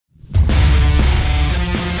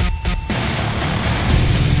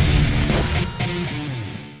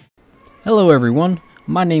Hello everyone,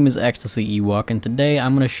 my name is Ecstasy Ewok, and today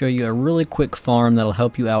I'm going to show you a really quick farm that'll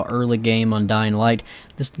help you out early game on Dying Light.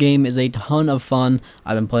 This game is a ton of fun.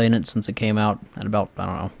 I've been playing it since it came out at about,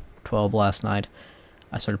 12 last night.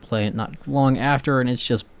 I started playing it not long after, and it's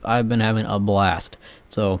just, I've been having a blast.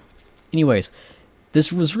 So, anyways,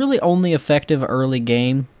 this was really only effective early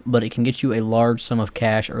game, but it can get you a large sum of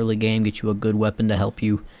cash early game, get you a good weapon to help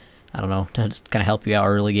you, to just kind of help you out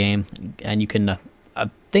early game, and you can... A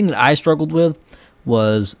thing that I struggled with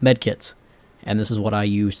was medkits, and this is what I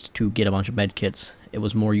used to get a bunch of medkits. It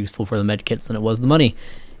was more useful for the medkits than it was the money,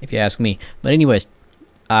 if you ask me. But anyways,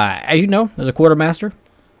 as you know, there's a quartermaster.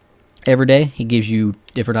 Every day he gives you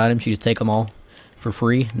different items. You just take them all for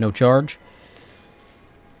free, no charge.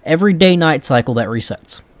 Every day-night cycle that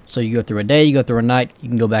resets. So you go through a day, you go through a night, you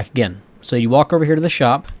can go back again. So you walk over here to the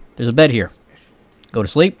shop. There's a bed here. Go to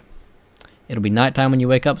sleep. It'll be nighttime when you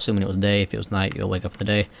wake up, assuming it was day. If it was night, you'll wake up in the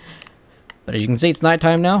day. But as you can see, it's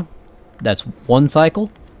nighttime now. That's one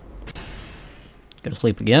cycle. Go to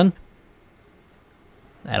sleep again.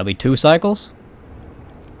 That'll be 2 cycles.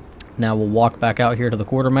 Now we'll walk back out here to the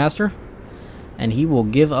quartermaster, and he will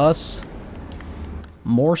give us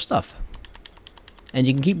more stuff. And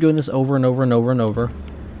you can keep doing this over and over and over and over.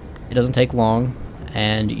 It doesn't take long,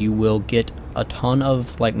 and you will get a ton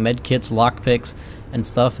of like med kits, lockpicks, and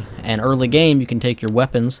stuff. And early game, you can take your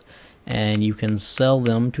weapons and you can sell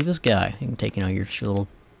them to this guy. You can take, your little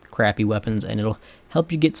crappy weapons, and it'll help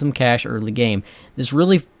you get some cash early game. This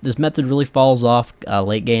method really falls off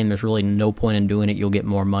late game. There's really no point in doing it. You'll get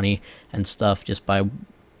more money and stuff just by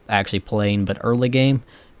actually playing. But early game,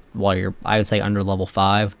 while you're, I would say, under level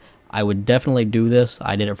 5, I would definitely do this.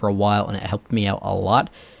 I did it for a while, and it helped me out a lot.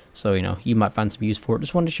 So, you might find some use for it.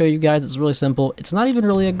 Just wanted to show you guys it's really simple. It's not even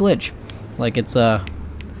really a glitch. Like, it's,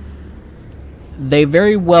 they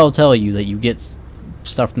very well tell you that you get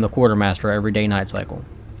stuff from the quartermaster every day-night cycle.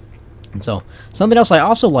 And so, something else I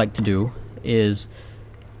also like to do is,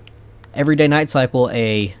 every day-night cycle,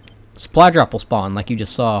 a supply drop will spawn, like you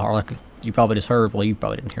just saw, or like you probably just heard. Well, you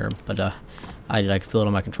probably didn't hear him, but, I did. I could feel it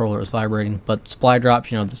on my controller. It was vibrating. But supply drops,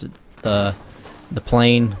 this is the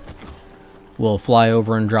plane will fly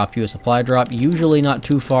over and drop you a supply drop, usually not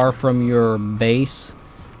too far from your base.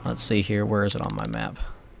 Let's see here, where is it on my map?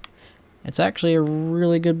 It's actually a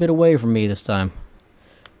really good bit away from me this time.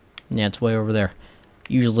 Yeah, it's way over there.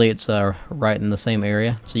 Usually it's right in the same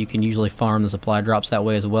area, so you can usually farm the supply drops that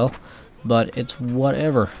way as well. But it's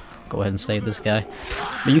whatever. Go ahead and save this guy.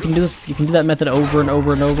 But you can do this. You can do that method over and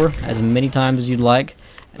over and over as many times as you'd like,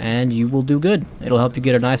 and you will do good. It'll help you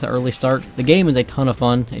get a nice early start. The game is a ton of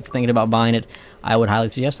fun. If you're thinking about buying it, I would highly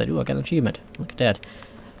suggest that. Ooh, I got an achievement. Look at that.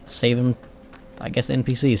 Save them, I guess,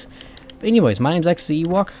 NPCs. But anyways, my name's Ecstasy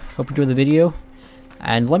Ewok. Hope you enjoyed the video,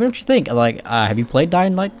 and let me know what you think. Like, have you played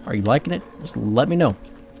Dying Light? Are you liking it? Just let me know.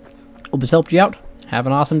 Hope this helped you out. Have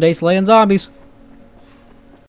an awesome day slaying zombies.